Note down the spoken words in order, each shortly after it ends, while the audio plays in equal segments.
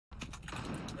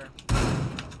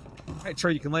Alright,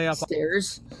 Troy, you can lay up.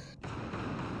 Stairs.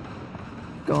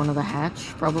 Going to the hatch,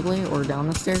 probably, or down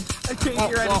the stairs. I can't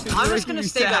hear anything. I'm just gonna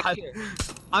stay back here.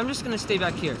 I'm just gonna stay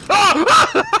back here.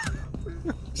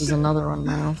 There's another one,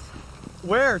 Miles.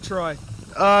 Where, Troy?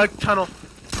 Tunnel.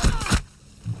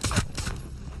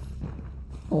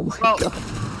 Oh my god.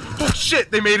 Oh shit,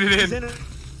 they made it He's in. in it.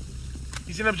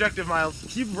 He's in objective, Miles.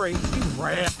 He ran.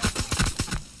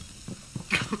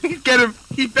 Get him.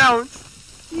 He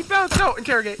bounced. He bounced. No,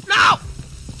 interrogate. No!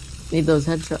 Need those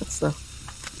headshots, though.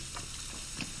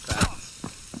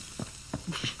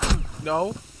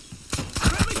 No.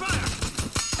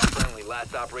 Friendly,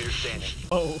 last operator standing.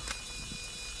 Oh.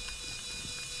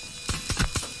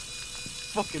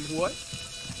 Fucking what?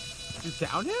 You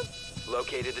down him?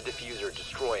 Located the diffuser.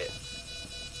 Destroy it.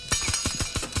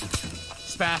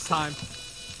 It's fast time.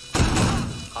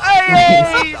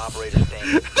 Last operator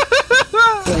standing.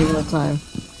 Plenty of time.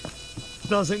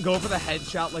 Doesn't go for the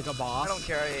headshot like a boss. I don't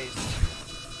care, I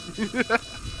ace.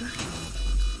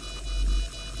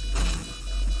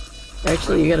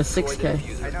 Actually, you got a Destroy the 6K.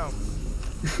 diffuser. I know.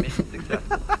 Mission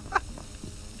successful.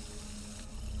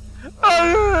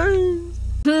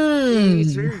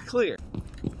 It's very clear.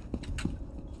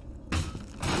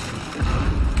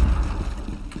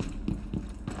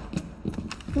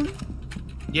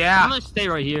 Yeah. I'm gonna stay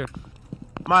right here.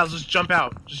 Miles, just jump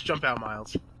out. Just jump out,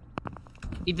 Miles.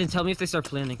 Ethan, tell me if they start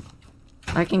planning.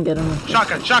 I can get him with this.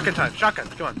 Shotgun. Shotgun time. Shotgun.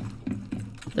 Come on.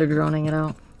 They're droning it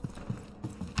out.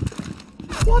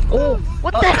 What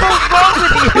the hell's wrong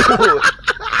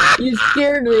with you? You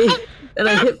scared me, and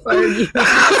I hit fired you.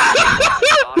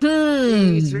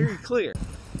 It's very clear.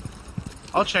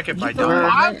 I'll check it by You double. are-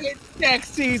 I'm in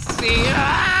XTC.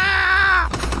 Ah!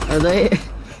 Are they?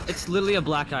 It's literally a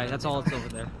black eye. That's all it's over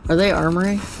there. Are they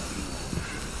armory?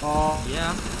 Oh,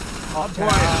 Yeah. Boy,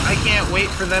 I can't wait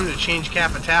for them to change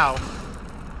Capitao.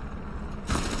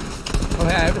 Oh,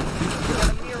 yeah.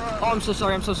 Oh, I'm so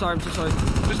sorry. I'm so sorry. I'm so sorry.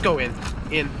 Just go in.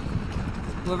 In.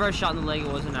 Whoever I shot in the leg,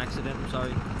 it was an accident. I'm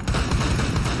sorry.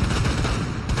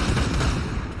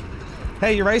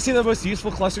 Hey, you ready to see the most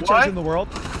useful cluster charge in the world?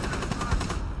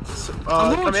 So,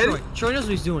 I'm come going in. Troy. Troy knows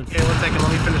what he's doing. Okay, 1 second.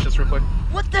 Let me finish this real quick.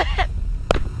 What the heck?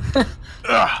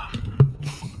 Ugh.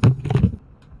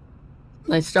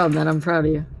 Nice job, man. I'm proud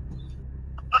of you.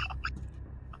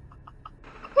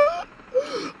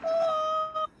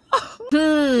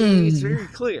 It's very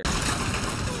clear.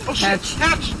 Oh shit! Hatch.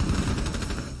 Hatch!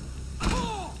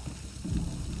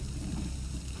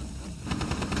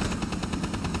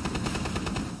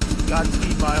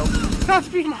 Godspeed, Miles.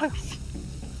 Godspeed, Miles.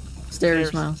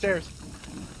 Stairs, Miles. Stairs.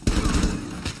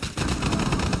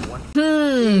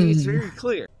 It's very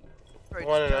clear. Alright,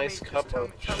 Want a tell nice me- cup tell of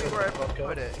me, tell me where I vodka?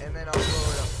 put it, and then I'll blow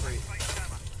it up for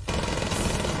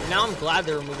you. Now I'm glad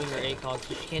they're removing their ACOG,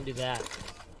 so she can't do that.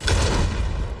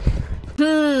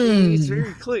 It's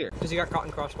very clear. Because he got caught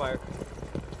in crossfire.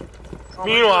 Oh my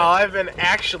Meanwhile, God. I've been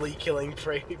actually killing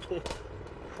prey people.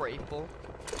 Prayful.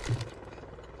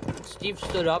 Steve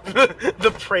stood up.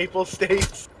 The Prayful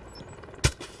states.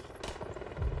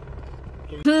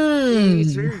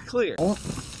 It's very clear.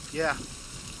 Yeah.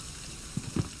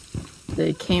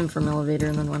 They came from elevator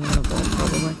and then went in the vault,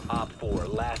 probably. Op 4.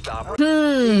 Last operator.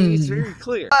 It's very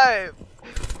clear. 5,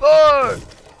 4.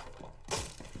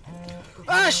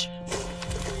 Ash!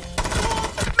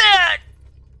 Man!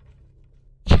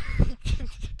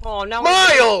 Oh, now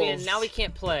Miles! now we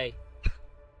can't play.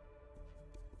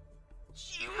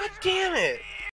 God damn it.